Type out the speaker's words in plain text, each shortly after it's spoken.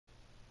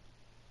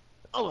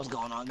Oh, what's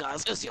going on,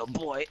 guys? It's your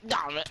boy,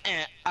 Donovan,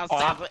 and I'm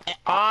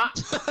Are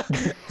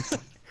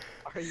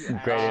you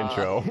Great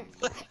intro.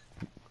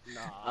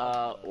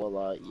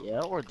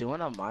 yeah, we're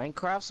doing a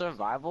Minecraft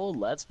survival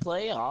Let's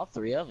Play, all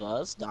three of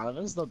us.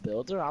 Donovan's the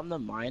builder, I'm the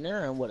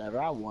miner, and whatever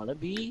I want to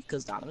be,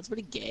 because Donovan's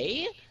pretty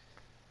gay.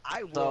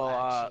 I will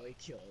actually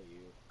kill you.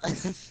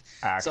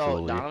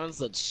 So Donovan's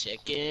the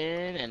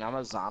chicken, and I'm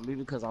a zombie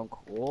because I'm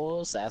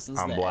cool. Assassin's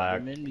I'm the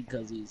black. Enderman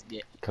because he's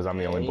gay. Because I'm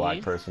the only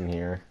black person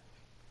here.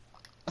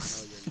 No,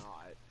 you're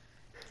not.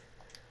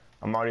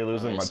 I'm already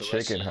losing my so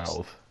chicken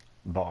health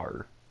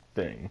bar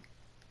thing.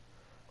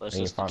 Let's I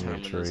need just to find me a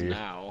determine this tree.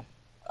 now.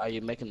 Are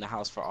you making the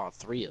house for all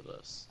three of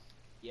us?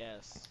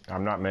 Yes.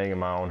 I'm not making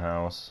my own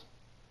house.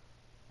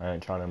 I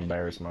ain't trying to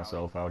embarrass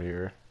myself out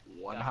here.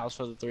 One house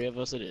for the three of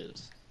us it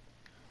is.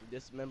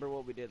 Just remember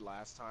what we did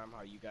last time,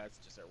 how you guys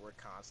just were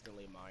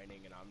constantly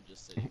mining and I'm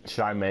just sitting here.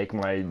 Should I make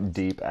my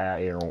deep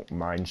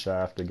mine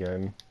shaft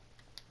again?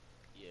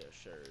 Yeah,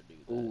 sure, do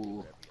that. Ooh, do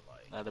whatever you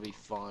like. that'd be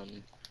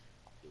fun.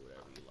 Do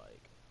whatever you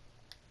like.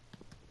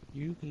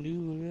 You can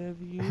do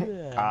whatever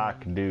you like. I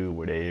can do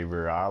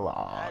whatever I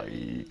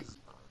like.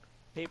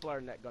 People are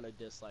not gonna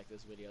dislike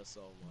this video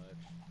so much.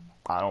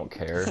 I don't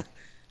care.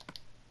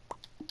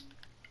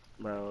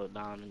 Bro,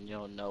 Don, you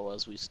don't know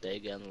us. We stay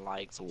getting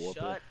likes. Whoop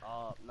Shut it.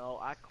 up. No,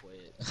 I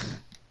quit.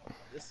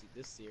 This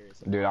serious.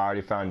 Dude, I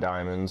already found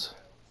diamonds.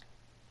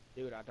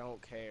 Dude, I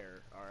don't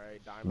care.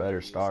 Alright, diamonds.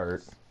 Better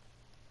start.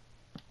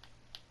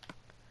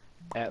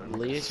 At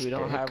least we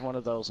don't have one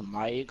of those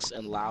mics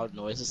and loud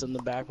noises in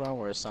the background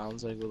where it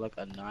sounds like we're like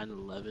a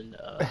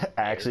 9/11.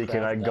 Actually,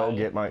 can I go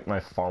get my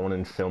phone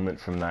and film it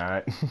from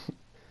that?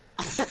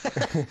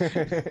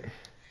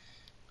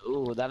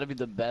 Ooh, that'd be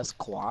the best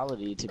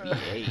quality to be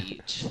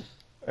H.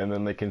 And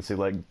then they can see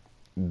like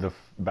the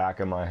back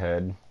of my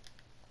head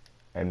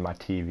and my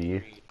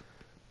TV.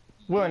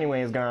 Well,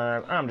 anyways,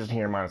 guys, I'm just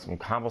here mining some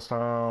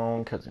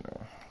cobblestone, cause you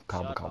know,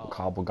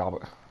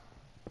 cobble.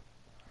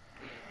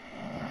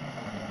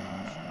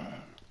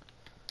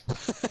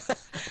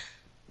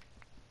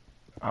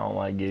 I don't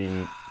like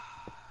getting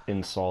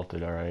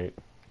insulted. All right.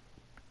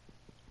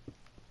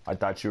 I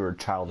thought you were a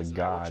child of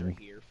God. What you're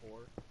here for?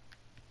 I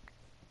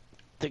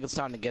think it's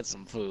time to get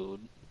some food.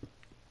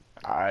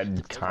 I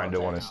kind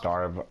of want to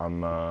starve.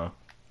 I'm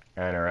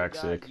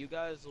anorexic. You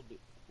guys will be.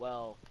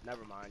 Well,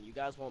 never mind. You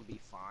guys won't be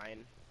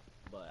fine,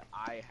 but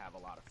I have a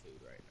lot of food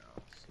right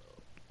now. So.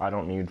 I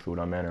don't need food.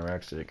 I'm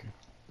anorexic.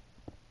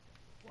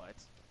 What?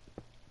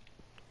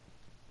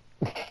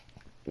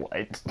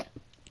 What?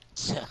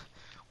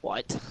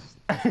 What?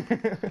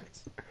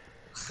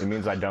 It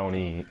means I don't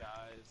eat.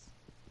 Guys,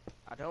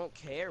 I don't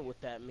care what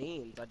that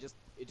means.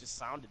 It just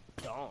sounded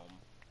dumb.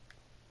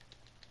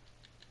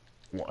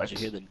 What? Did you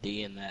hear the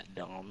D in that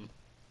dumb?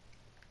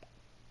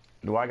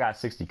 Do I got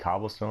 60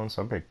 cobblestones?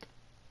 So I'm big.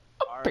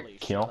 Harley,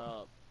 Kill. shut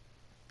up.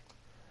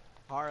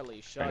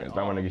 Harley, shut up.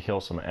 I'm gonna kill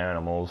some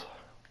animals.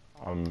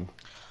 I'm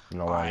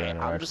no longer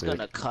anorexic. I'm just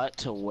gonna cut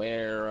to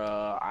where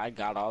I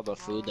got all the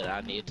food that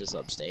I need to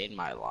sustain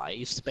my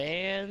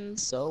lifespan.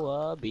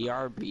 So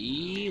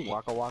BRB,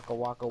 waka waka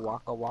waka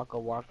waka waka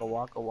waka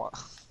waka waka.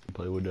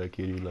 Play with that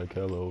kitty like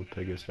hello.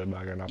 Take a step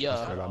back and I Yeah.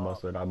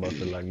 I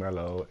busted like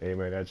mellow.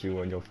 Aiming at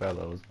you and your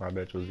fellows. My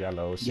bitch was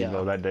yellow. She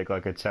blow that dick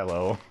like a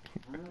cello.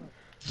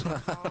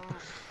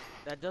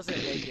 That doesn't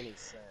make any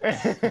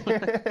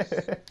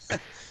sense.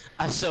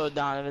 I showed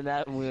Donovan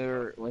that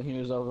when he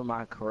was over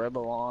my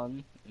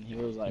Caribbean, and he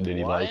was like, Did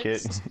he what? like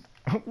it?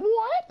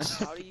 What?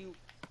 How do you,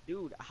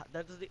 dude?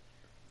 That doesn't.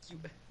 You,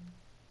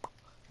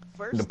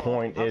 first The of all,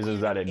 point how is can you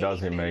that do it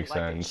doesn't anything make like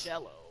sense. A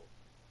cello?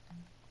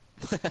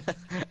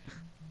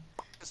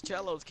 Because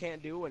cellos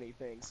can't do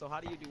anything. So how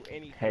do you do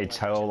anything? Hey, like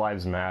cello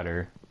lives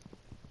matter.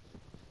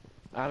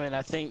 I mean,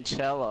 I think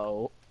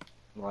cello,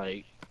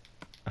 like.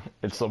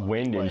 It's a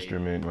wind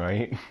instrument,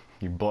 right?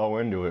 You blow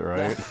into it,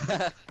 right?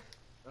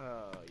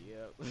 Oh,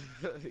 yep.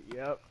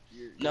 Yep.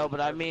 No, but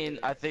I mean,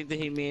 I think that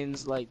he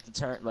means like the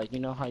turn, like you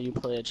know how you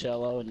play a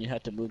cello and you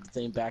have to move the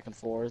thing back and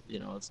forth. You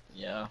know, it's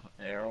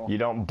arrow. You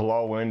don't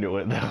blow into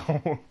it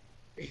though.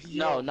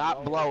 No,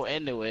 not blow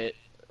into it.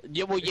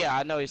 Yeah, well, yeah,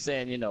 I know he's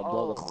saying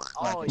blow the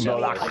Blow cello.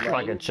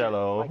 like a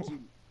cello.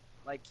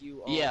 Like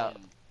you Yeah.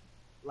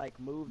 like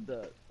move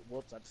the.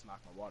 Whoops! I just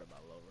knocked my water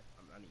bottle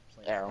over. I need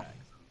playing Arrow. back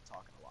 'cause I'm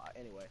talking a lot.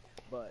 Anyway,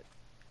 but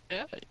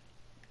Yeah.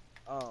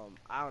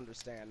 I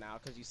understand now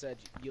because you said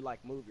you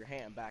like move your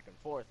hand back and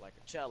forth like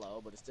a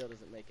cello, but it still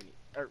doesn't make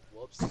any.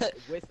 Whoops!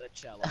 With a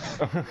cello,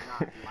 not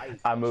like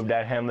I moved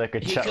that hand like a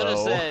He could have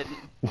cello. said,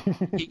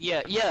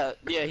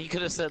 yeah. He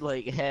could have said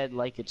like head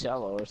like a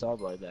cello or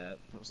something like that.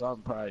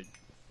 Something probably.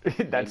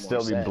 That'd still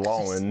be sense.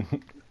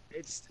 blowing.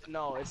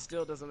 No, it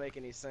still doesn't make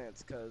any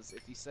sense because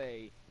if you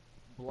say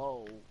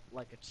blow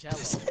like a cello.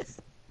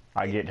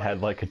 I get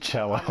head like a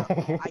cello.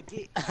 I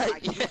get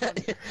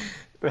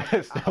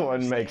That still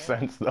wouldn't make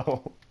sense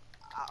though.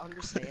 I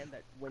understand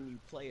that when you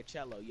play a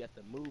cello, you have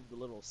to move the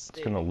little stick.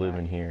 It's gonna live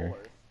in back and here.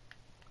 forth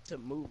to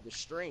move the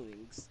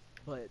strings,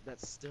 but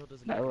that still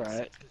doesn't make All any right.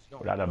 sense. 'Cause you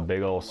Got a don't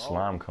big old blow.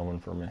 slime coming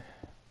for me.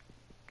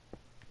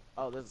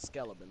 Oh, there's a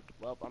skeleton.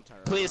 Well, I'm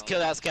turning Please around. kill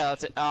that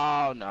skeleton.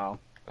 Oh no. A No,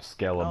 he's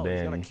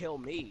skeleton. gonna kill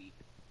me.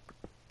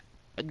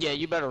 Yeah,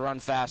 you better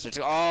run faster.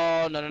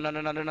 Oh no no no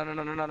no no no no no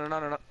no no no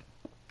no no.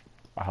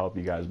 I hope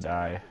you guys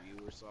die. After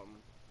you or something.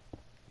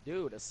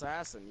 Dude,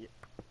 assassin.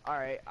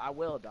 Alright, I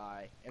will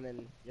die, and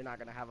then you're not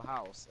gonna have a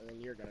house, and then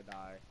you're gonna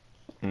die.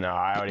 No,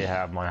 I already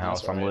have my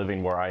house. I'm right.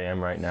 living where I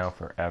am right now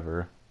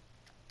forever.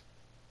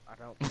 I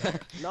don't care.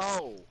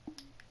 No!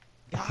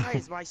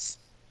 Guys,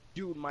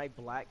 dude, my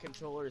black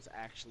controller is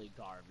actually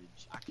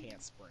garbage. I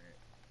can't sprint.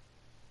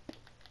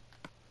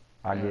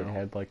 I get No.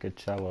 head like a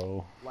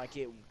cello. Like,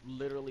 it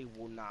literally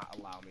will not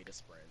allow me to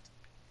sprint.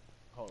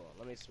 Hold on,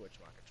 let me switch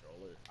my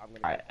controller. I'm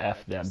gonna I get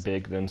F that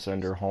big, then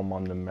send her home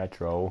on the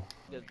metro.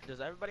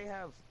 Does everybody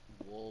have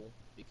wool?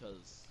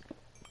 Because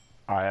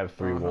I have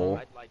 3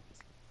 wool.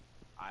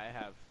 I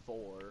have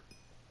 4,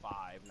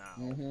 5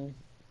 now.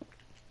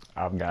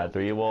 I've got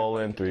 3 wool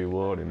and 3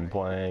 wooden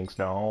planks.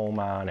 Don't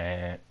mind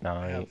at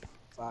I have night.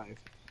 5.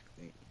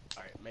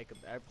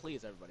 Alright,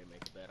 please everybody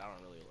make a bed. I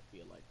don't really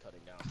feel like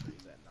cutting down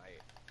trees at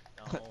night.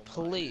 No,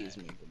 Please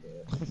make a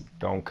bed.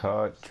 Don't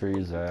cut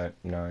trees at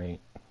night.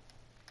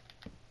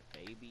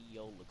 Baby,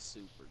 you'll look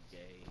super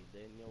gay.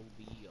 Then you'll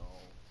be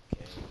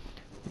okay.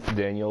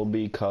 Then you'll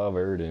be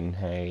covered in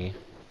hay.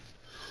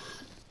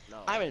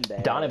 No. I'm in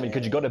bed. Donovan,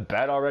 could you go to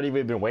bed already?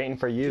 We've been waiting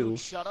for you. Dude,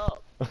 shut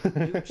up.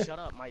 Dude, shut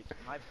up. My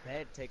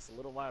bed takes a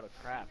little while to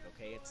craft,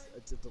 okay?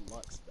 It's a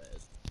deluxe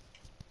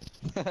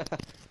bed.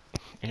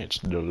 It's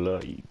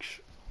deluxe.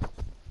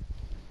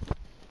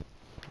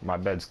 My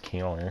bed's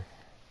killer.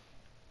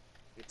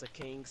 It's a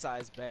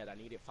king-size bed. I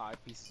needed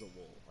 5 pieces of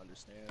wool,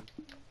 understand?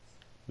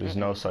 There's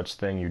no such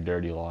thing, you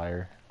dirty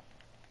liar.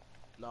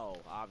 No,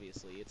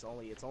 obviously. It's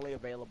only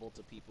available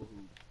to people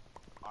who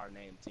are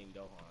named Team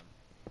Gohan.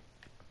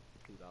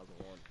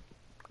 2001.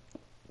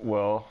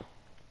 Well,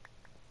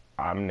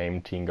 I'm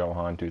named Teen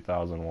Gohan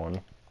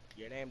 2001.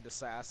 You're named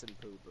Assassin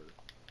Pooper.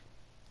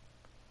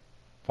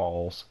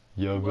 False.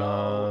 You're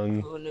Well,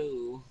 wrong. who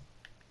knew?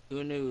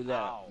 Who knew that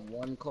Ow.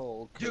 one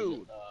cold could,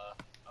 Dude.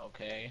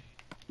 Okay.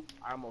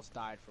 I almost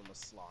died from a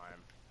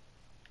slime.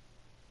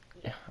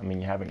 Yeah, I mean,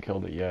 you haven't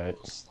killed it yet.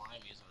 Those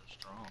slimies are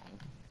strong.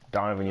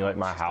 Donovan, you like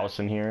my house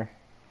in here?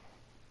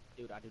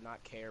 Dude, I do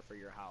not care for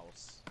your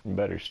house. You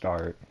better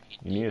start.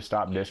 You need to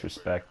stop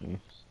disrespecting.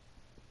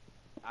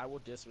 I will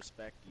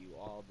disrespect you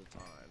all the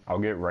time. I'll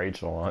get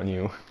Rachel on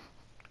you.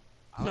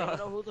 I don't even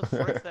know who the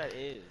frick that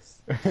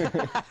is.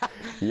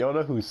 You don't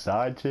know who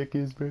side chick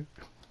is, bro?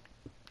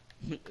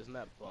 Isn't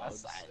that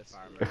Bugs, Side if I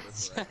chick. remember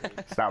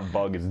correctly? It's not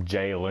Bug, it's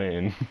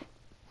Jaylin.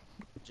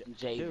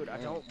 Dude, I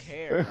don't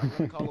care. I'm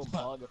gonna call him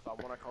Bug if I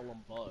wanna call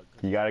him Bug.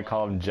 You gotta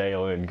call him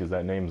Jaylin, because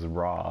that name's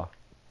Raw.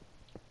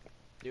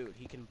 Dude,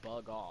 he can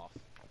bug off.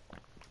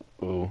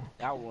 Ooh.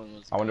 That one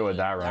was I wonder what good.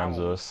 that rhymes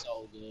one with. was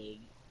so good.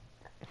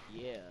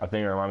 Yeah. I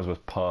think it rhymes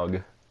with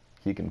Pug.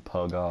 He can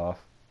pug off.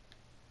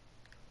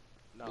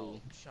 No,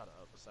 Ooh. shut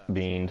up. Assassin.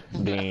 Beaned,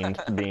 beaned,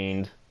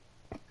 beaned.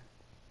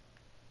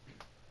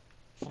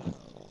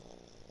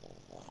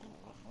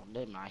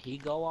 Did my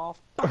heat go off?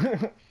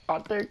 I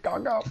think I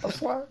got my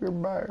swagger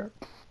back.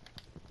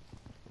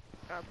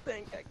 I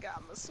think I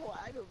got my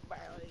swagger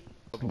belly.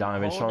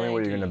 Donovan, show me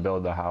where you're gonna Dang.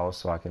 build the house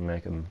so I can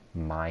make a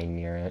mine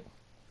near it.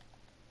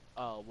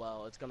 Oh,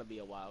 well, it's gonna be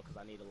a while because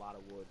I need a lot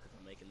of wood because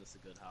I'm making this a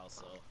good house,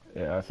 so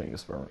Yeah, I think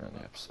it's for around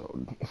the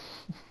episode.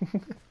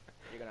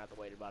 you're gonna have to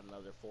wait about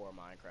another 4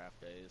 Minecraft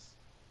days.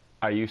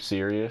 Are you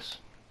serious?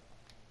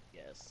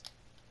 Yes.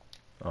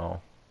 Oh.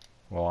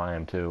 Well, I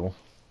am too.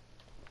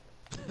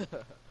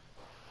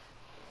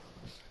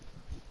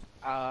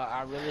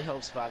 I really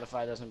hope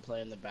Spotify doesn't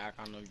play in the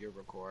background of your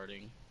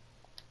recording.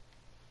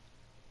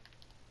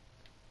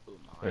 Ooh,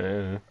 my.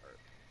 Yeah.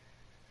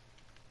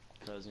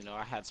 Because, you know,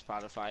 I had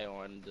Spotify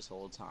on this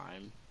whole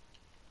time.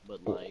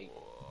 But, like,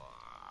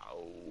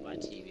 my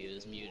TV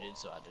was muted,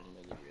 so I didn't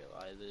really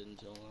realize it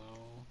until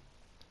now.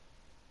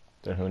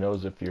 Then who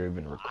knows if you're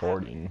even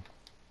recording?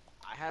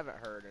 I haven't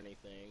heard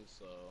anything,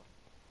 so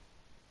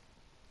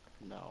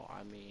No,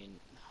 I mean...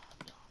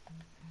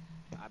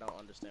 I don't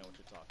understand what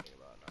you're talking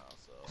about now,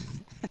 so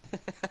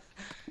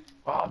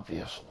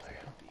Obviously.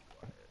 be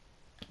quiet.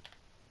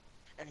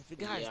 And if you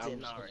guys Yeah, I'm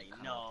didn't just gonna already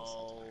cut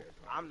know, this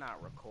entire I'm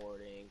not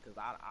recording because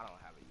I don't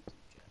have a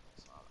YouTube channel,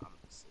 so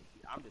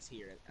I'm just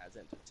here as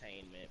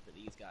entertainment for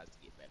these guys to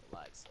get better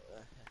likes. So,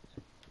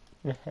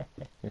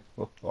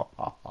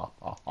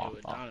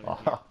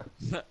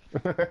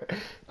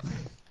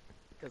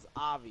 because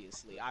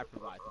obviously I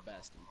provide the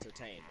best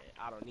entertainment.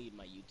 I don't need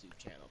my YouTube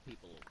channel.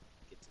 People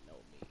get to know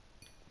me.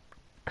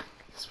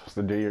 You're supposed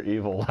to do your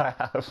evil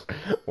laugh.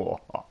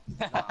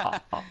 Nah,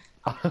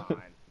 I'm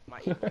fine. My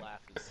evil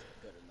laugh is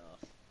good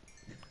enough.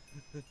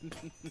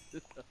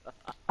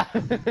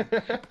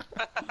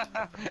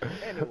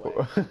 Anyway,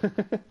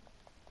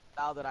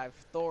 now that I've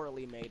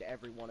thoroughly made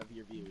every one of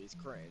your viewers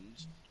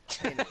cringe.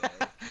 Anyway,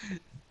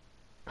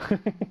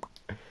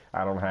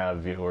 I don't have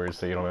viewers,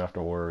 so you don't have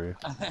to worry.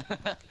 I don't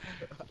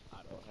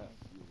have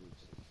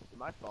viewers. Did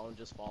my phone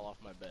just fall off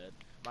my bed?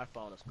 My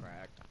phone is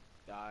cracked.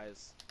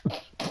 Guys,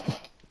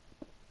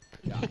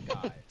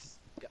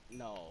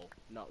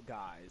 no,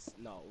 guys,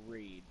 no,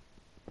 read.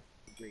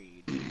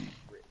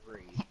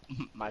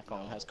 My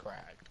phone No. has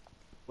cracked.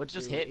 What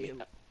just Dude, hit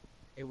me?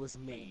 it was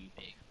me,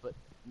 but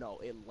no,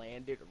 it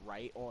landed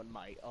right on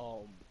my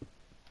What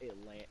did it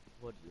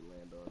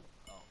land on?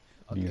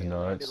 Oh, These okay, it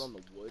landed nuts. on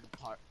the wood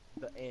part,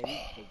 the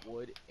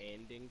wood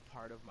ending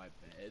part of my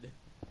bed,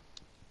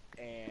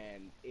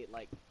 and it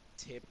like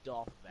tipped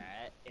off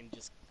that, and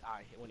just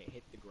when it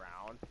hit the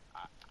ground,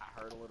 I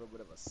heard a little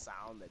bit of a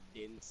sound that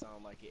didn't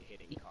sound like it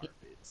hitting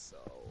carpet, so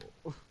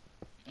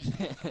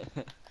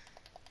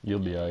You'll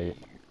be alright.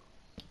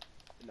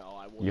 no,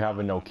 I will You have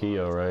a not. My mom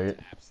Nokia, is going right?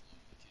 to absolutely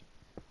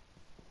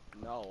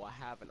kill. No, I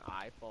have an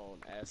iPhone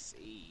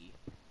SE.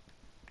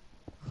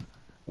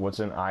 What's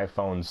an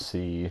iPhone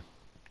C?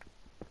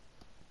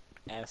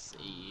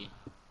 SE.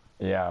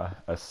 Yeah,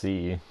 a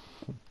C.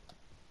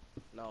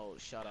 No,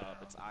 shut up.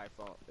 It's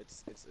iPhone.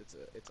 It's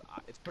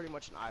pretty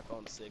much an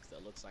iPhone 6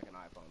 that looks like an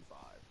iPhone 5.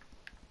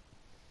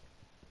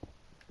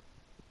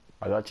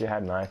 I thought you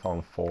had an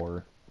iPhone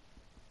 4.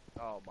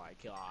 Oh my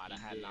god, I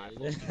had an He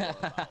iPhone did. 4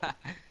 about.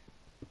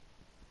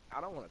 I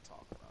don't want to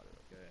talk about it,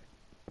 okay?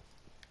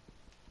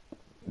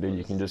 Dude, you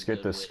This can is a just get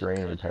good the way to screen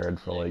cut into repaired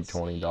the for like next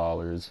scene.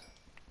 $20.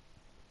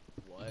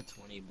 What?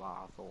 20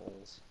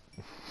 bottles.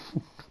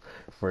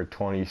 For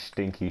 20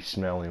 stinky,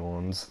 smelly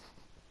ones.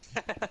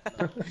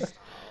 No, stop.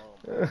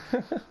 Oh my.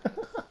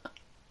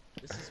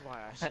 This is why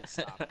I should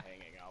stop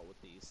hanging out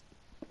with these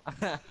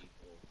people.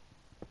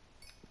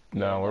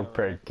 No, Yeah, we're no,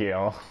 pretty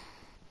kill.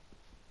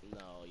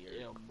 No, you're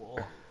Yeah, boy.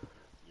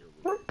 you're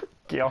We're weird. pretty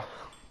kill.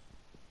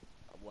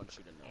 I want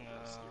you to know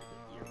this.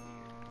 You're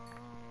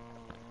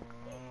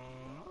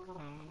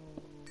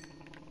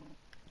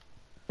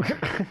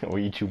weird. Were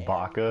you And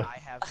Chewbacca?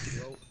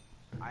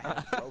 I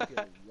have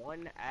broken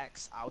 1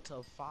 axe out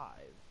of 5.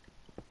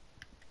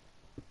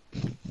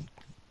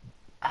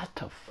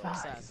 Out of For 5.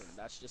 Assassin,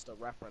 that's just a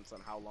reference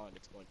on how long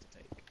it's going to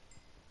take.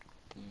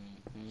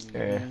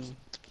 Eh.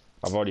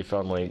 I've already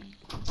found like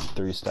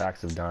 3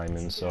 stacks of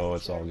diamonds, so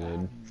it's all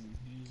good.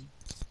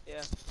 Yeah,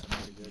 that's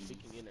pretty good. We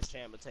can get an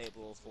enchantment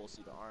table, full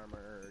suit of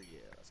armor. Yeah,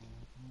 that's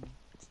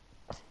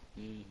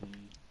good.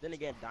 Then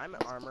again,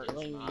 diamond armor is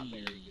not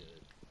very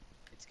good.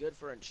 It's good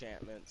for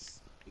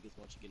enchantments, because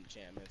once you get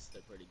enchantments,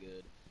 they're pretty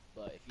good.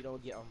 But if you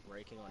don't get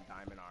unbreaking on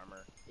diamond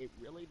armor, it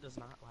really does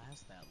not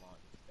last that long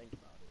if you think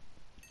about it.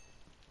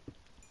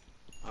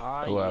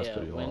 It lasts Yeah,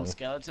 pretty when long.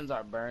 skeletons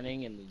are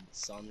burning in the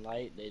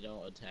sunlight, they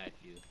don't attack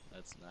you.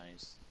 That's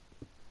nice.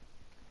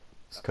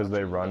 It's because they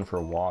Actually, run no.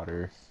 for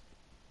water.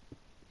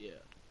 Yeah.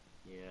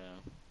 Yeah.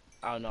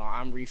 Oh no,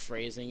 I'm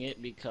rephrasing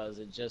it because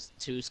it just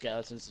 2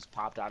 skeletons just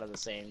popped out of the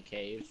same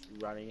cave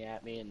running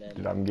at me, and then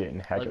Dude, I'm getting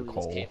hecka luckily this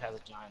coal. cave has a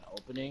giant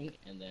opening,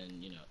 and then,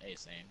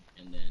 same.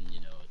 And then,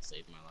 it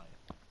saved my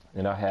life.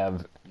 And I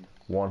have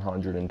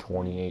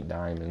 128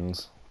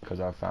 diamonds because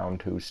I found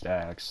 2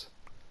 stacks.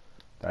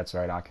 That's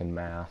right, I can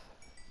math.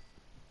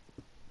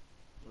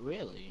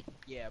 Really?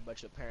 Yeah,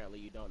 but apparently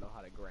you don't know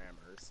how to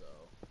grammar, so.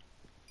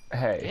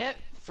 Hey,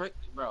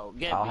 Bro,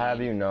 get I'll have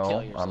you know,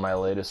 Kill on my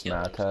yourself. latest Kill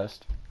math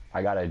test,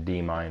 I got a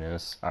D-.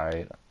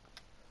 Alright.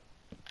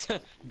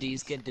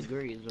 D's get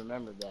degrees,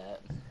 remember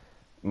that.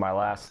 My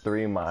last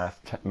 3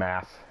 math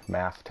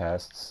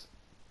tests,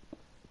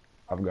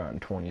 I've gotten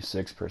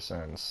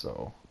 26%,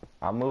 so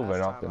I'm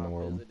moving up in the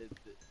world.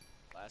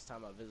 Last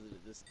time I visited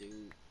this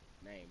dude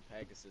named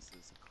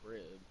Pegasus's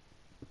crib,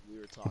 we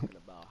were talking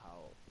about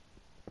how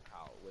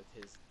with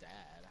his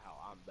dad, how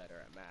I'm better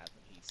at math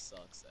and he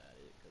sucks at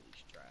it because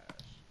he's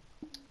trash.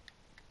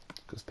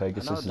 Because I know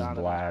Pegasus is Donovan's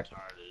black.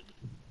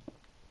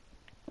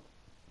 retarded.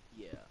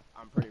 Yeah,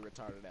 I'm pretty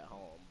retarded at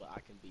home, but I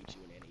can beat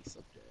you in any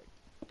subject.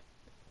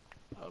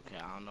 Okay,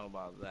 I don't know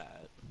about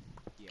that.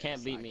 Yes,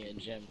 Can't beat I me can in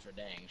gym for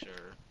dang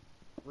sure.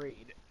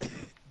 Read.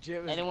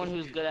 Gym is Anyone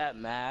who's good at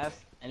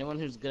math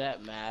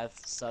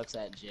sucks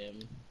at gym.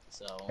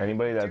 So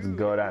Anybody that's Dude,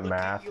 good at look at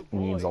math your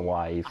needs a boy.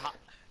 life.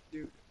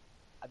 Dude,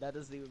 that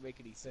doesn't even make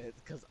any sense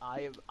because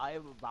I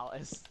am about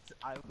as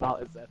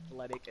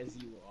athletic as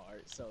you are.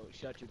 So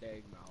shut your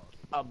dang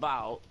mouth.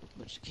 but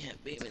you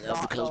can't beat me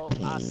though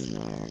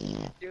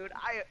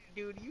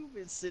Dude, you've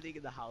been sitting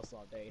in the house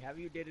all day. Have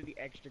you did any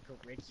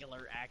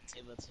extracurricular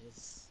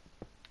activities?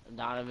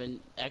 Donovan,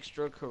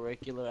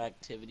 extracurricular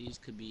activities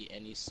could be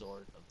any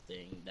sort of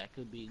thing. That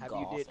could be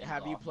golf.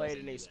 Have you golf played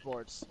doesn't any do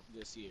sports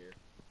this year?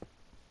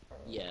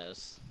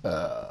 Yes. And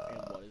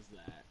what is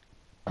that?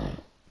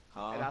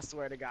 Huh? And I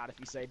swear to God, if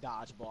you say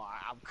dodgeball,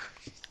 I'm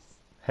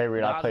Hey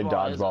Reed, I played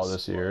Dodgeball is a dodgeball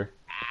this sport. year.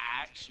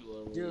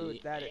 Actually,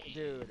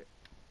 dude.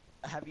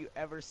 Have you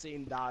ever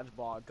seen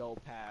dodgeball go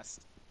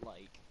past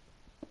like?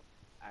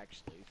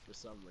 Actually, for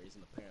some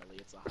reason, apparently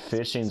it's a high school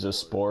Fishing's a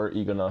sport.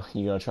 You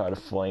gonna try to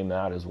flame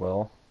that as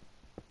well?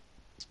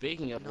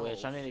 Speaking of No.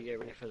 which, I need to get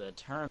ready for the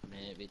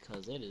tournament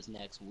because it is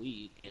next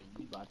week and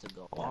we about to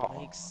go That off.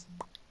 makes,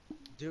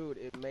 dude,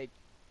 it makes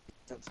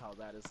sense how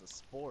that is a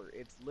sport.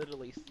 It's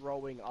literally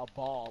throwing a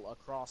ball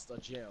across the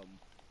gym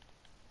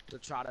to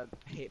try to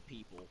hit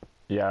people.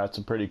 Yeah, it's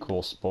a pretty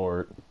cool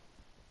sport.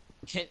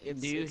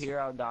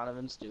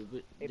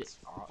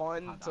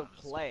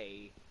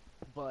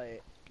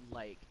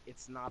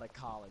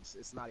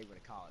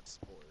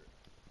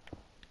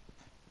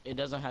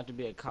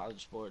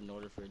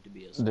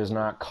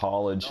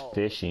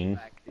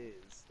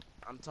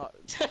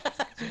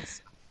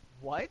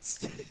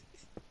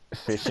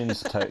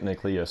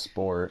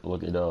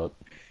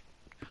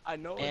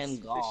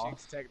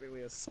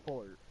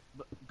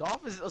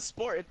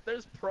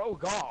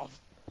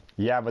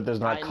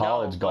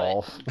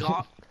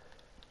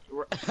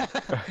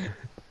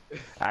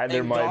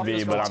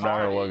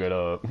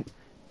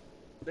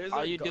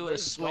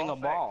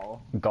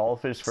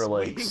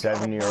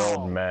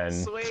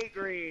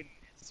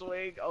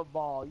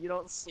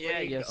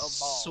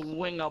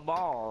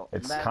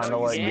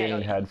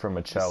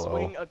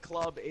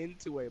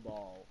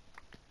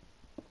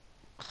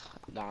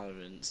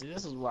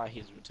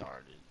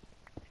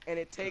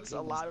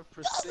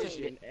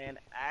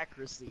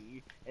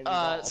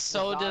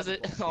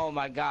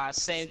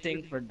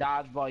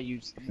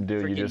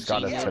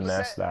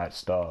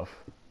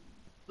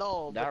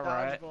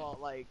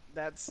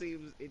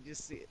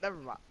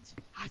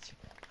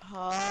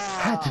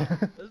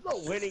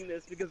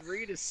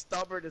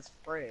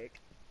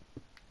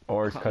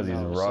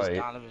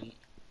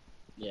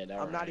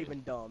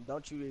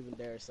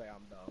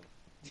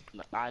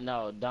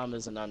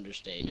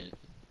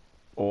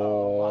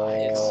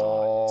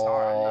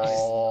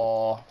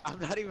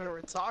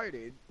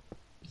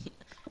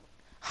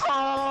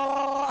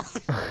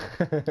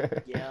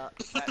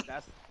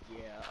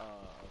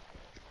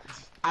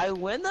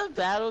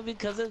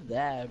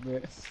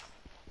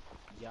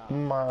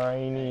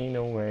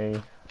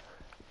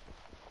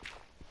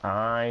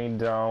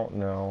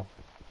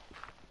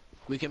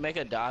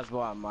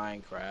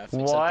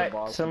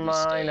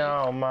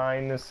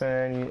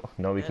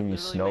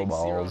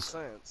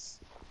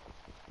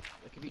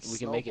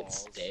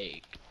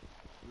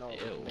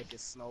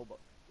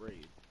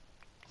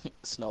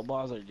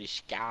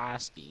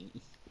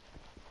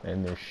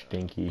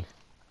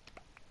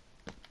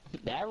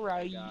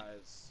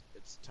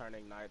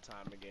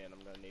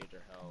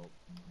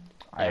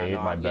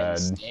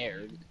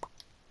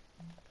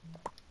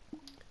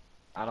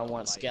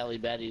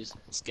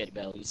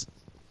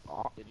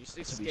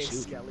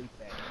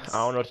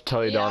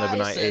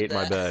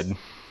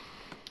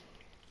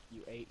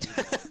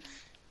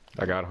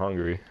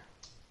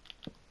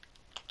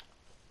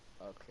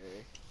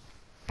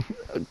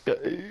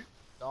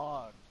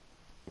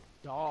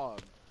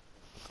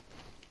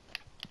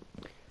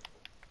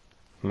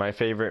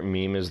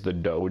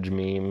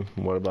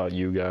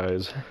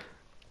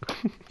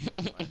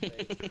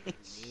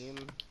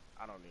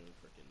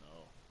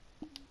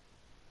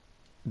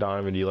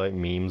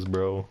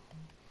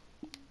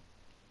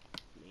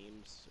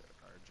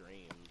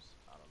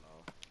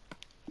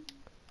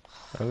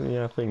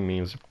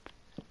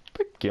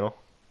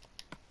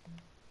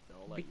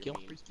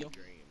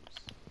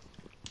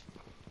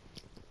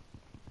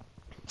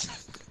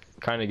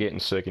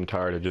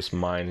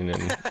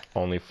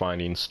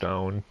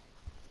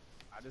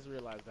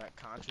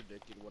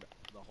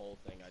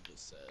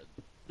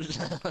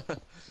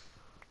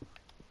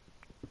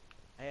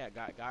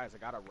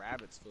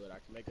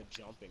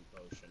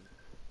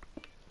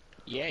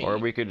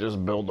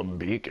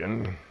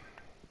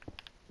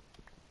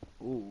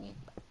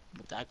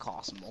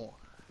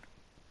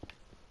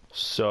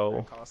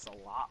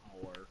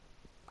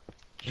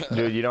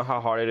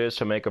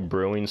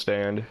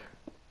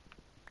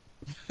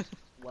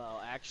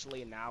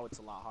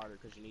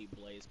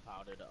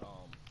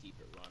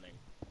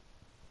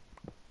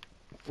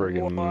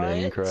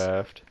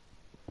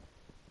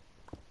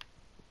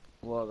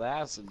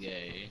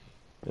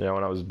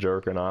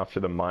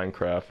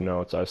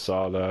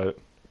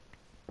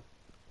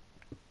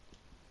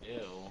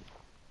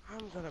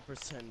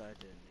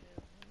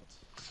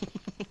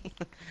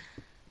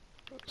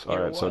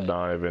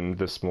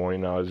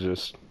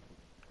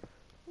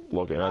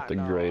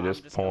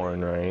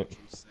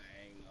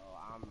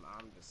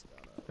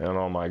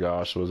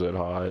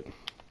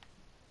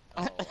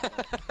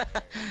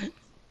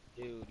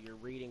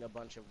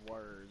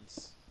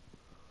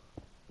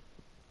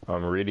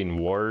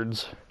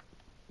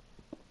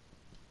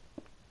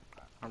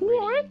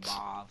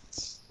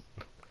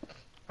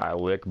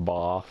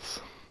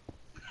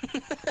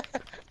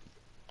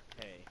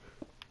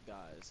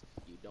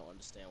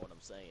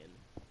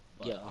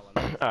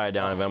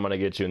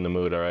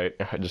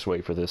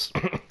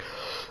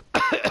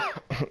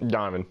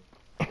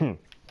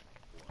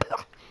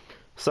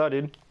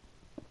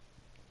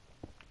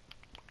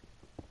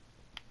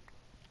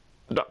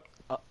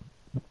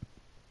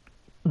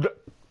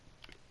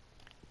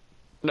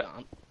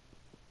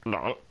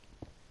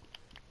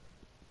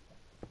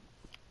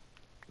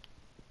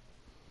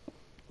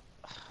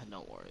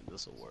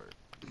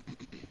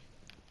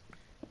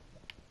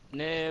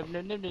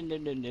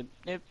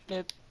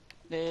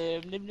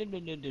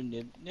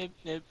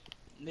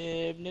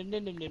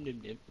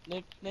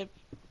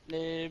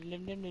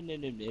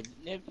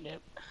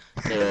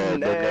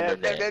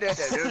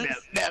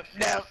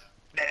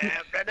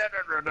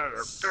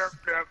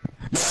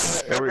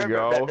 There we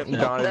go.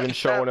 Not even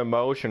showing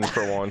emotion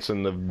for once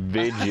in the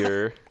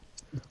video.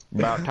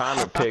 About time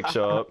it picks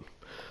up.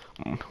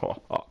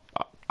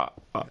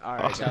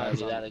 Alright, guys,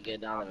 You gotta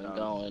get Donovan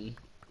going.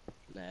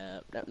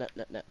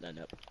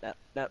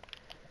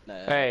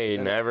 Hey,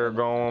 never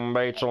going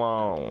bait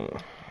alone.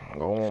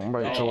 Going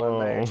bait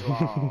alone.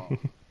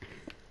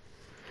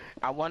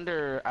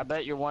 I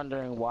bet you're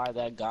wondering why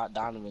that got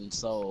Donovan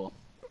so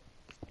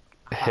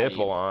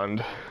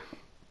Hippalond.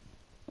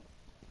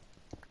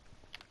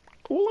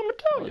 Well, let me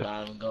tell you.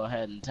 Donovan, go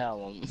ahead and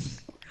tell him.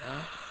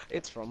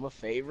 It's from a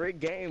favorite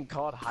game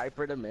called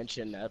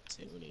Hyperdimension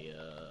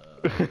Neptunia.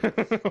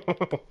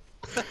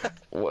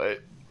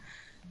 What?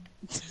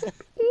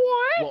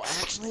 Well,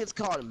 actually, it's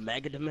called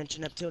Mega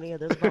Dimension Neptunia.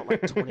 There's about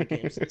like 20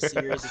 games in the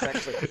series. It's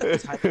actually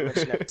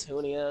Hyperdimension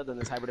Neptunia, then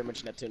there's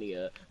Hyperdimension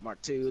Neptunia Mark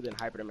II, then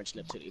Hyperdimension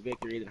Neptunia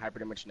Victory, then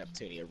Hyperdimension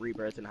Neptunia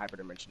Rebirth, and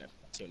Hyperdimension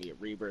Neptunia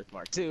Rebirth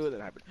Mark II,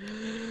 and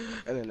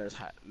then there's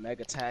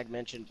Mega Tag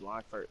Mention,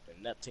 Blancfort,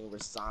 and Neptune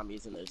vs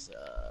Zombies, and there's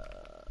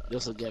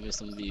This will give me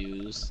some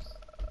views.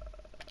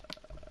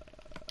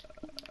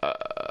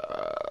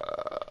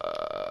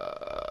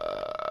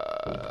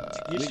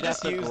 You We should got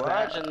just the use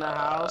garage that. in the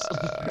house.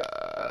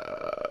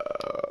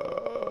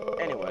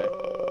 Anyway.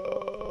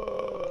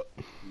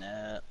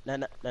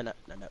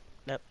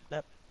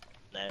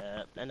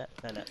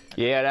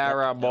 Yeah, that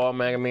right, boy.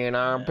 Making me an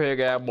iron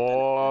pickaxe,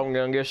 boy. I'm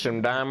gonna get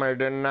some diamonds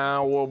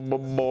tonight,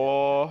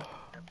 boy.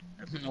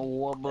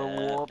 Whoopee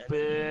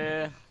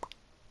whoopee.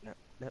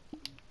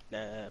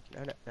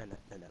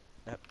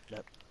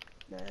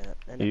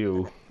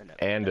 You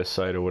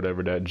andesite or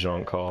whatever that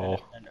junk call.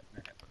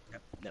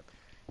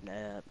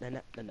 Let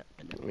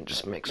me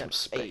just make some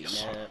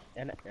space.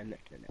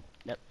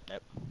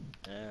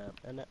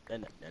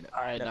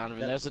 Alright, Donovan,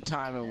 there's a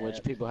time in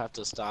which people have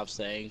to stop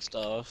saying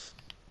stuff.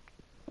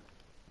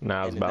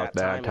 Now's about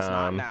that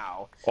time.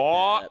 Now.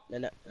 Oh!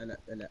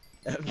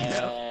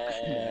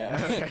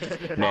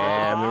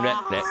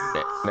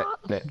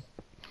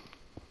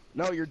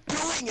 No, you're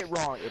doing it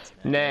wrong. It's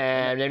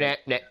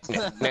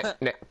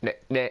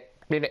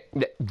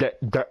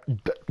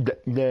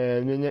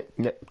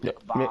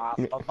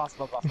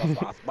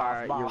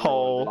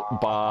hole,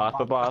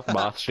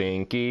 boss,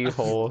 stinky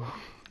hole.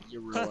 You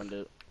ruined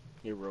it.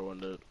 You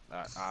ruined it.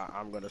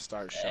 I'm gonna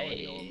start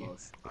showing no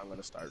emotion. I'm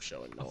gonna start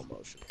showing no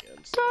emotion again.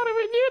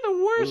 Donovan, you're the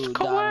worst Ooh,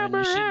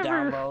 collaborator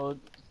ever.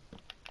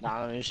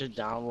 Donovan, you should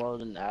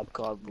download an app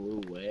called Blue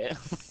Whale.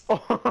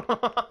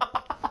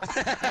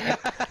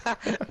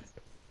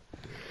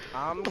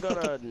 I'm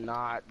gonna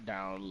not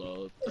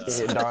download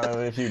Hey,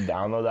 Donovan, if you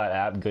download that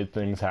app, good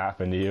things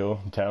happen to you.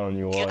 I'm telling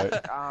you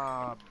what.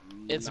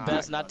 It's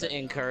best not to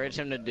encourage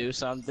him to do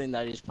something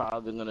that he's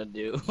probably gonna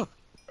do.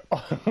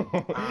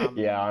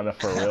 Yeah, on a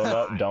for real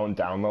note, don't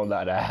download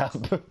that app.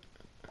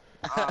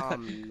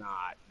 I'm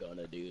not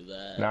gonna do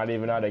that. Not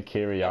even out of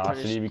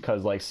curiosity,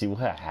 because like, see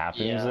what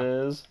happens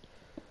is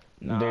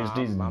there's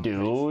these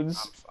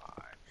dudes.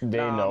 They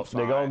know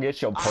they're gonna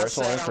get your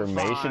personal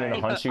information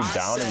and hunt you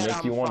down and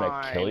make you want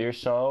to kill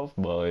yourself.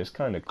 But it's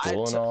kind of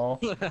cool and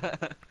all.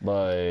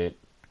 But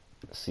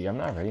see, I'm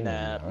not ready.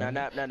 Yeah,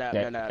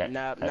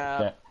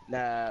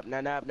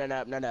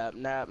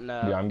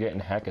 I'm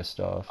getting hecka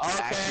stuff.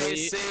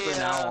 Actually, for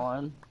now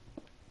on.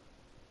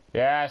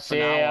 Yeah, see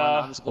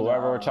ya.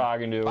 Whoever we're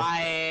talking to.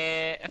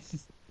 Bye.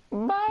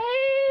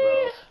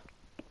 Bye.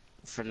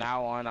 For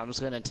now on, I'm just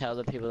gonna tell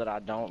the people that I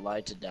don't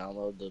like to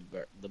download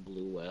the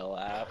Blue Whale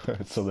app.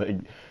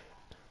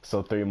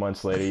 So 3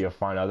 months later, you'll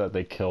find out that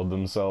they killed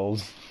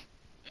themselves.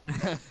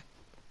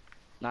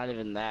 Not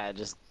even that,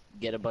 just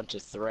get a bunch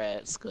of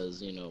threats,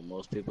 cause you know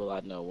most people I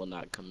know will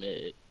not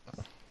commit.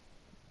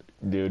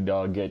 Dude,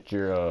 I'll get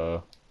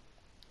your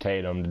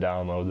Tatum to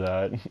download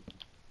that.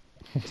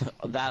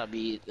 That'll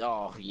be.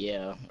 Oh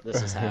yeah,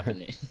 this is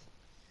happening.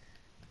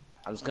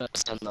 I'm just gonna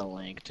send the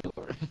link to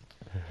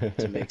her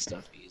to make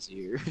stuff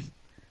easier.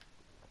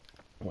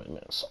 Wait a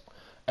minute. So,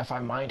 if I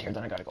mind here,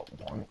 then I gotta go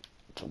 1,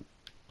 2.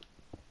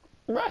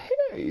 Right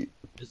here.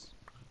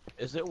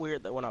 Is it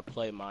weird that when I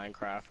play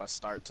Minecraft, I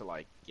start to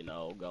like, you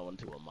know, go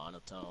into a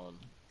monotone?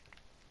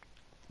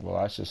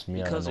 Well, that's just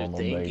me Because on a you're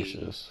normal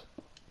thinking. basis.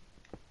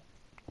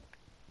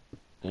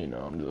 You know,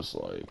 I'm just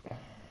like.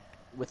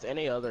 With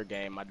any other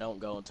game, I don't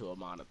go into a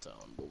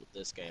monotone, but with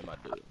this game, I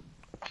do.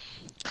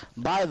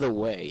 By the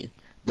way,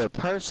 the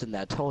person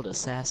that told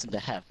Assassin to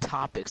have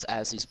topics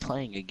as he's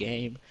playing a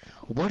game,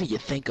 what do you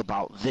think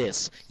about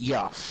this,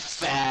 ya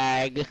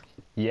fag?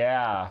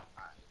 Yeah.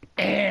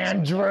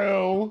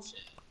 Andrew!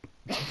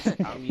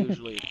 I'm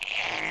usually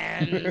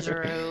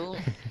Andrew.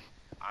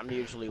 I'm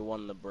usually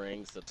one that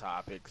brings the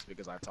topics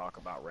because I talk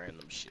about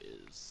random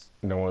shiz.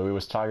 No, we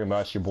was talking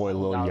about your boy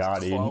Lil That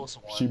was a Yachty. close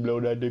one. She blow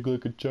that dick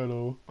like a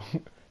cello.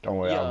 Don't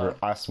worry, Yeah.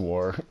 I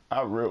swore.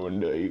 I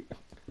ruined it.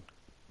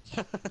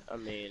 I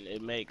mean,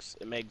 it makes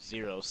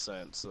 0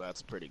 sense, so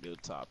that's a pretty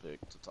good topic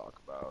to talk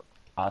about.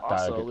 I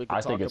Also, we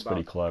could think talk it's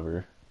pretty about-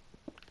 clever.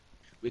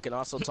 We can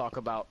also talk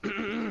about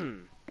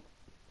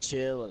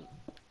chilling,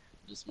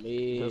 Just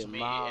me and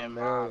my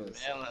millions.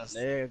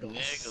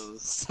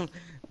 Niggas.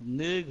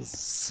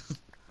 Niggas.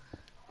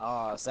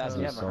 Oh, Sass,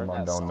 you This is haven't heard something I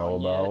that don't know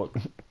song yet? about.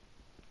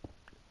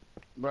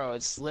 Bro,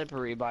 it's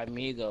Slippery by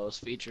Migos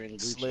featuring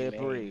Gucci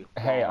Slippery. Mane.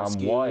 Hey, I'm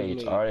Excuse white.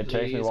 me, Alright, it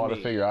takes me a please while to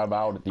me. figure out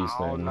about these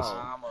I don't things.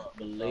 know.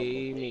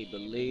 Believe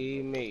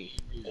me.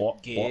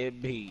 What?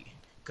 Get beat.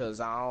 Cause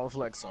I don't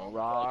flex on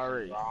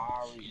Rari.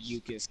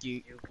 You can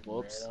ski.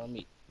 Whoops. On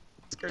me.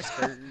 Skirt,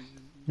 skirt.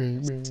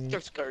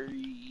 Skirt, skirt.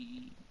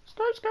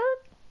 Skirt,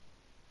 skirt.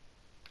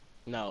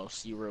 No,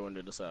 you ruined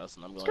it,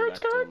 Assassin. I'm going Skirt, back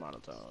skirt. to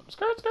monotone.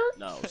 Skirt, skirt.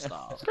 No,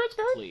 stop. Skirt,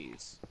 skirt.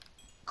 Please.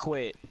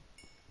 Quit.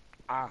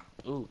 Ah,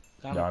 ooh,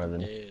 kind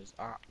Donovan. of is.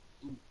 Ah,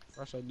 ooh,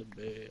 fresh out the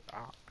bed.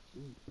 Ah,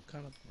 ooh,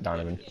 kind of.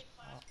 Donovan.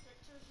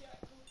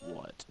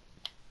 What?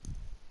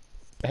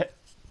 Skirt,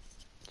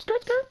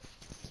 skirt.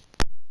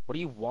 What do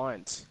you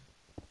want?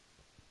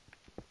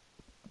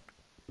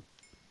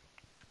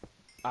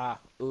 Ah,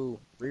 ooh,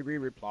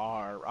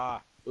 reply.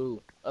 Ah,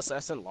 ooh,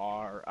 assassin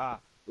lar. Ah,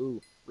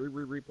 ooh,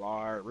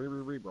 reply.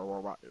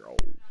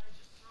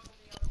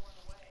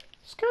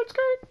 Skirt,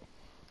 skirt.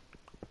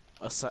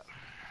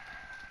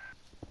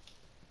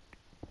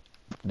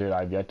 Dude,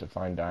 I've yet to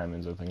find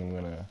diamonds. I think I'm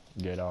gonna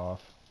get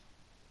off.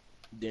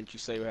 Didn't you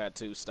say you had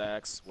 2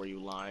 stacks? Were you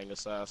lying,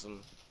 assassin?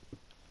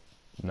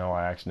 No,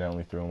 I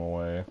accidentally threw them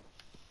away.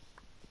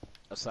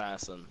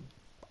 Assassin.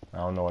 I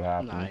don't know what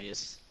happened.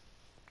 Nice.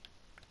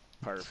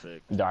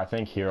 Perfect. I think I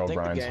think the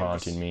Herobrine's game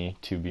haunting just- me,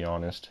 to be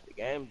honest.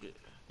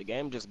 The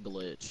game just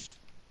glitched.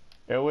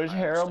 It was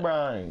I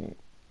understand.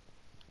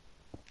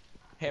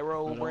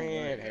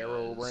 Herobrine.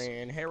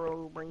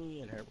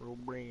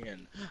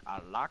 Herobrine. I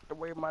locked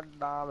away my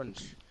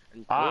diamonds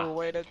and threw Ah.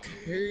 away the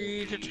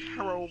key to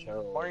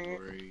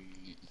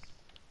Herobrine.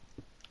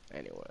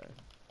 Anyway.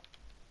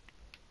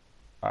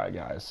 Alright,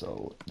 guys,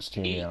 so it's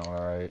tuning out,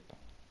 alright.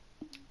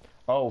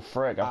 Oh,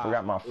 frick, I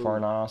forgot my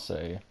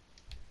Farnase.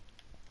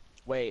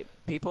 Wait,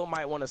 people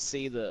might want to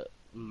see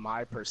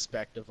my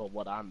perspective of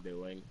what I'm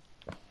doing.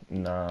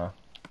 Nah.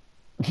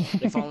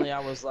 If only I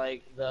was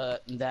like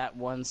that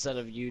one set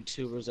of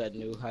YouTubers that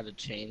knew how to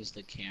change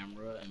the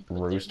camera and put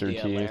Rooster the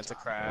Teeth, Atlanta or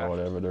Craft.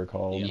 whatever they're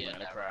called. The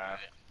Atlanta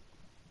Craft.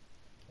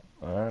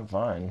 Alright,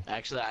 fine.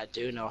 Actually, I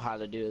do know how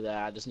to do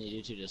that. I just need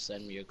you to just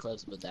send me your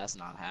clips, but that's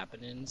not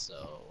happening,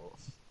 so...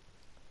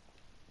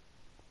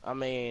 I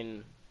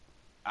mean,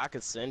 I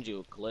could send you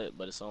a clip,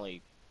 but it's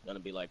only gonna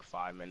be like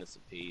 5 minutes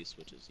apiece,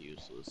 which is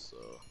useless, so...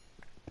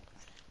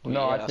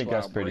 No, yeah, I think why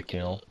that's I'll pretty break it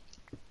cool. up.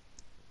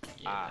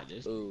 Yeah,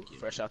 just ooh,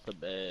 fresh out the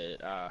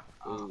bed.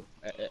 Ooh.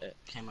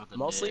 came out the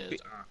Mostly, bed.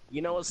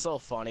 you know what's so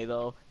funny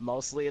though?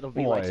 Mostly it'll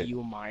be What? like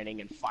you mining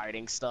and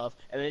fighting stuff,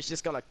 and then it's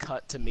just gonna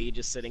cut to me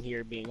just sitting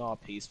here being all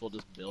peaceful,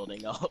 just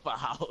building up a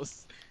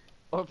house.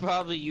 Or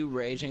probably you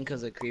raging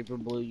because a creeper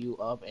blew you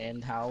up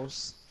and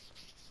house.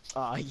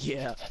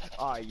 Yeah.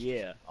 Oh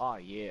yeah,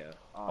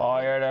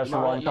 that's You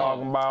know what what? I'm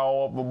talking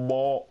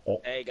about.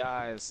 Oh. Hey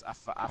guys, I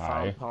Hi.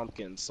 found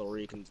pumpkins, so where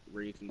you can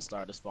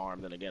start this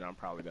farm. Then again, I'm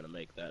probably gonna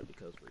make that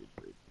because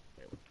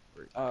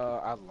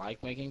I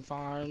like making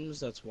farms.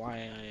 That's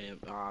why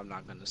I'm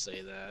not gonna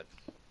say that.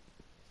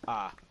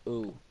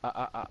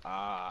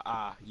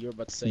 You're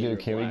about to say Dude, you're a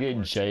can we black get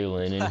merchant.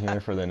 Jalen in here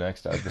for the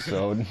next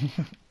episode?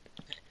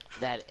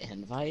 That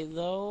invite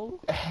though?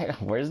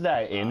 Where's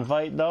that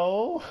invite,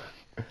 though?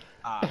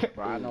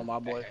 Bro, I know my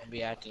boy gonna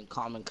be acting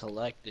calm and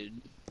collected.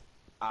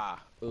 Fresh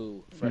No,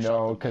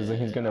 out the because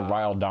he's bed. gonna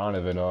rile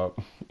Donovan up.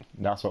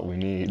 That's what we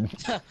need.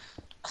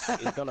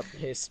 It's gonna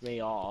piss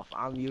me off.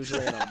 I'm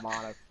usually in a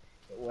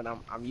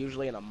I'm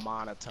usually in a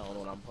monotone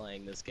when I'm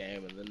playing this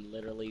game, and then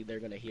literally they're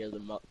gonna hear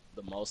the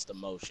most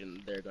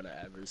emotion they're gonna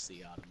ever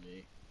see out of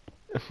me.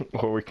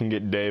 Or we can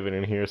get David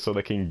in here so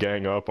they can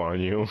gang up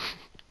on you.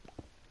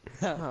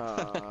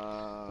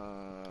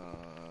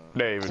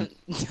 David.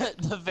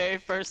 The very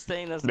first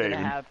thing that's David.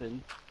 gonna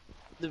happen.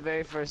 The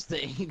very first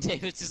thing,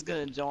 David's just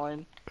gonna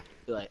join.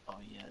 Be like, oh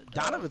yeah.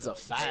 Donovan's a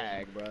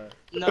fag, bro.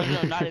 No,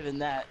 not even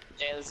that.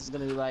 David's just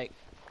gonna be like,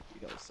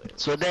 You gonna say it.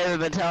 so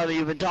David been telling me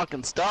you've been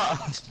talking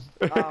stuff.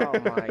 Oh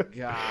my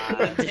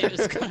god.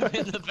 David's gonna be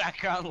in the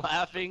background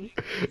laughing.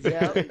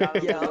 Yeah.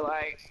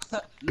 Like,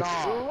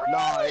 No.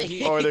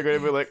 Or they're gonna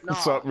be like, Nah.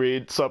 sup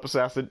Reed, sup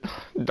Assassin.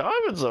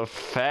 Donovan's a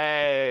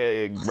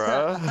fag,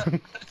 bruh.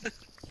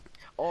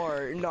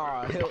 Or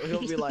no, he'll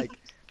be like,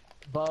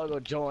 Bug or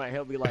join.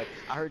 He'll be like,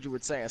 I heard you were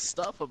saying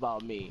stuff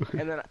about me,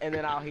 and then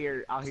I'll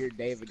hear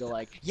David go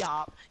like,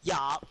 yop.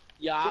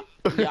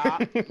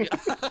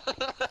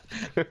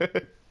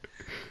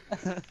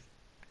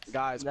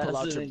 Guys, pull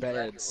out your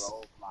beds.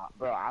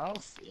 Bro, I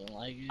don't feel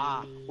like it.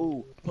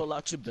 Pull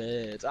out your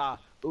beds.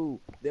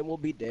 Then we'll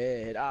be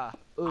dead. Yeah.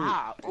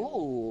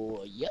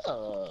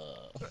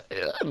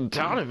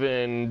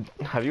 Donovan,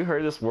 have you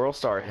heard this World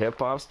Star hip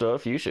hop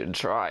stuff? You should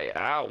try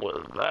out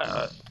with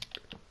that.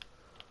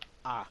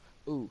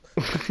 Pull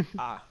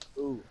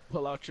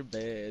out your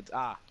beds.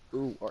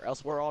 Or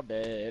else we're all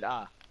dead.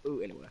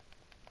 Anyway.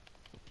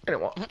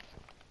 Anyway.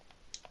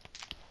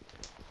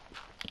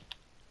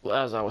 Well,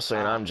 as I was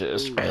saying, I'm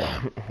just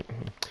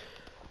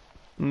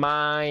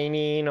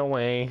Mining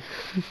away.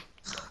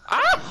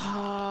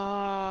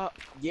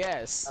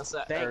 Yes.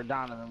 Or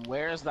Donovan,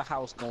 where is the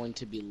house going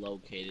to be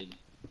located?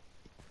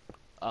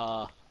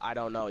 I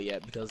don't know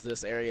yet because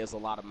this area is a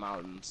lot of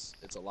mountains.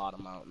 It's a lot of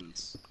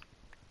mountains.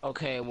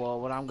 Okay, well,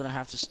 what I'm gonna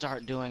have to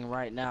start doing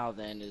right now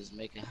then is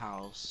make a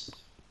house,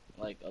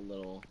 like a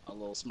little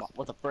small.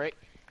 What the frick?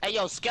 Hey,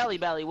 yo, Skelly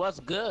Belly, what's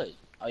good?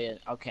 Oh yeah,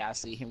 okay, I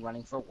see him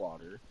running for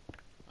water.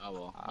 Oh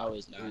well, no,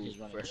 he's not. He's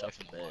running fresh away off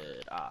from the water.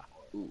 bed.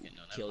 Ooh, Okay,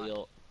 no, never kill mind.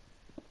 your.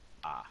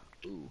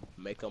 Ooh,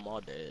 make them all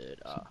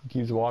dead.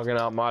 He's walking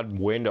out my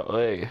window.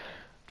 Hey.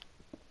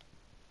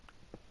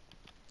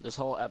 This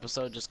whole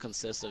episode just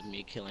consists of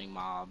me killing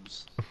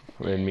mobs.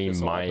 And me This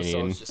whole mining.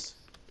 episode's just.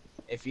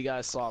 If you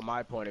guys saw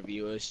my point of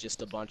view, it's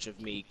just a bunch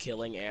of me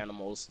killing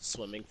animals,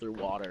 swimming through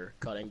water,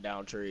 cutting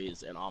down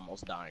trees, and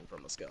almost dying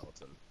from a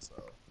skeleton.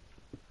 So.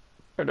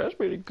 Oh, that's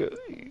pretty good.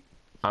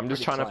 I'm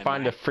just Pretty trying to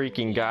find a climactic,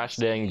 freaking gosh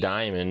dang yes.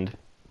 diamond.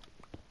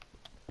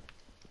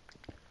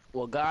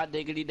 Well, god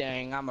diggity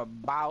dang, I'm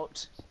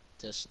about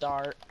to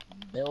start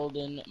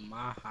building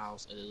my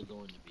house. It is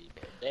going to be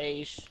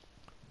bodacious.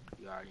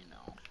 You already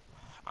know.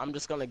 I'm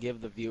just gonna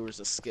give the viewers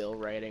a skill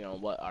rating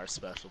on what our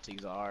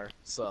specialties are.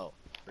 So,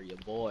 for your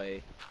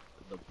boy,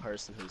 the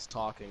person who's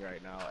talking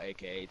right now,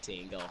 aka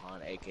Teen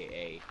Gohan,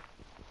 aka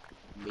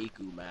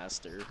Miku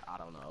Master, I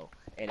don't know.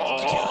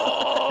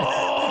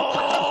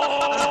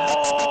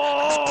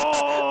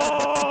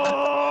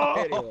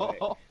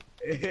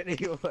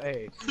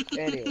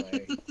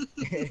 Anyway.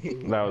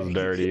 That was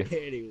dirty.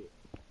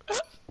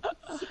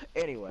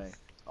 Anyway,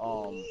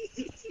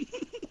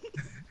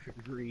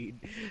 read.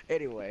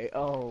 Anyway,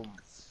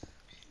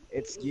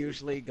 it's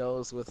usually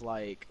goes with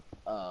like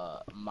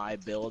my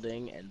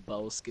building and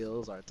bow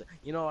skills are.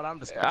 You know what? I'm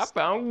just. I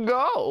found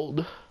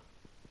gold.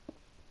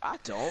 I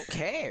don't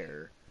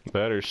care.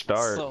 Better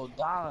start. So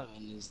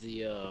Donovan is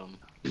the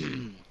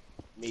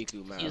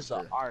Miku Master. he's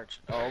the arch.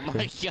 Oh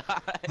my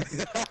god.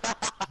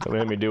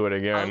 Let me do it I'm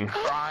again.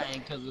 crying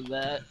because of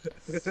that.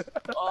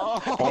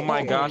 Oh, Oh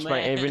my gosh,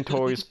 my man.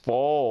 inventory's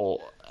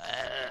full.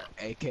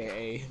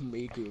 AKA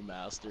Miku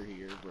Master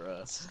here,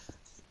 bruh.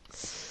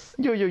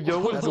 Yo,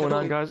 what is going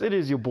on, guys? It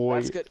is your boy,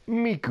 That's good.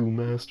 Miku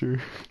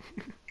Master.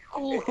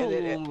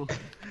 Ooh.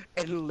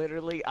 And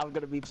literally, I'm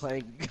gonna be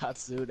playing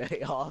Katsune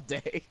all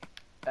day.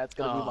 That's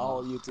gonna be my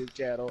whole YouTube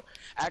channel.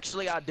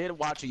 Actually, I did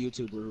watch a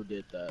YouTuber who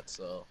did that,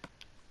 so.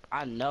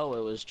 I know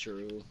it was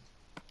true.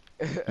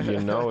 You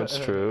know it's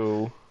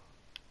true.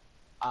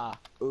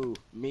 Ooh,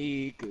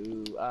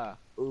 Miku,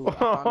 ooh, I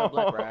found a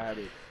black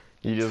rabbit.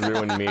 You just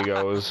ruined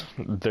Migos.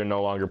 They're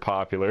no longer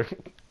popular.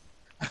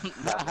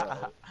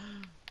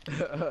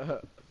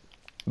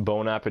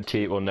 Bon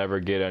Appetit will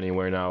never get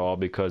anywhere now, all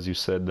because you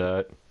said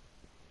that.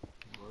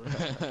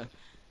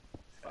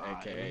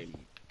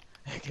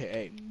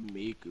 AKA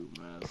Miku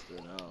Master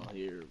now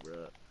here,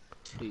 bruh.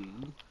 2,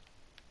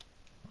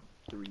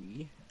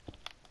 3.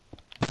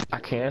 I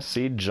can't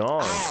see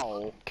John.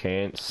 Ow.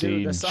 Can't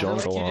see that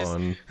sounded Jungle like you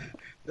on.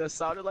 That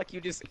sounded like you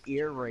just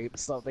ear raped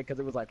something because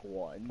it was like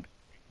 1,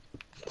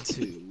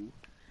 2,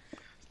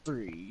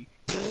 3,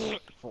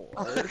 4.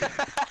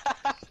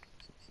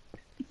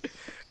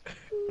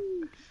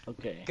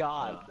 Okay.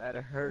 God, that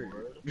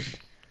hurt.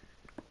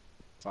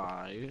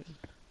 5,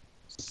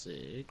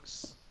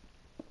 6,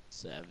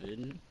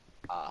 7.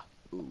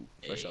 Ooh,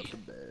 fresh off the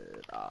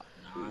bed.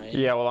 9.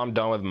 Yeah, well, I'm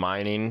done with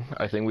mining.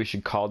 I think we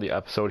should call the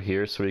episode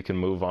here so we can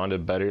move on to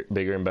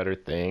bigger and better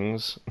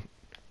things.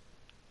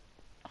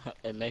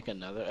 And make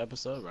another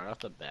episode right off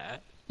the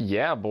bat.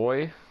 Yeah,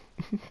 boy.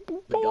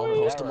 But don't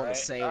post them on the Alright,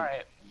 same.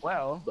 alright.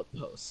 Well, But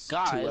post 2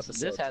 guys, episodes.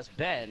 this has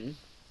been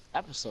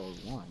episode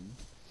 1.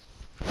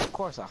 Of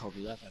course, I hope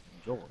you guys have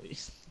enjoyed.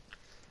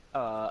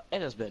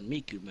 It has been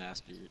Miku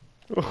Master.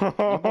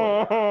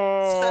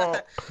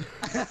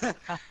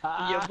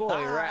 Your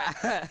boy,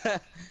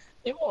 Rod.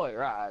 Your boy,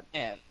 Rod.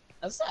 And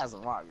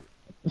Assassin Margaret.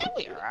 And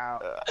we are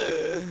out.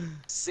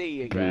 See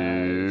you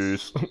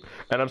guys. Peace.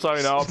 And I'm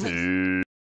signing off. Peace.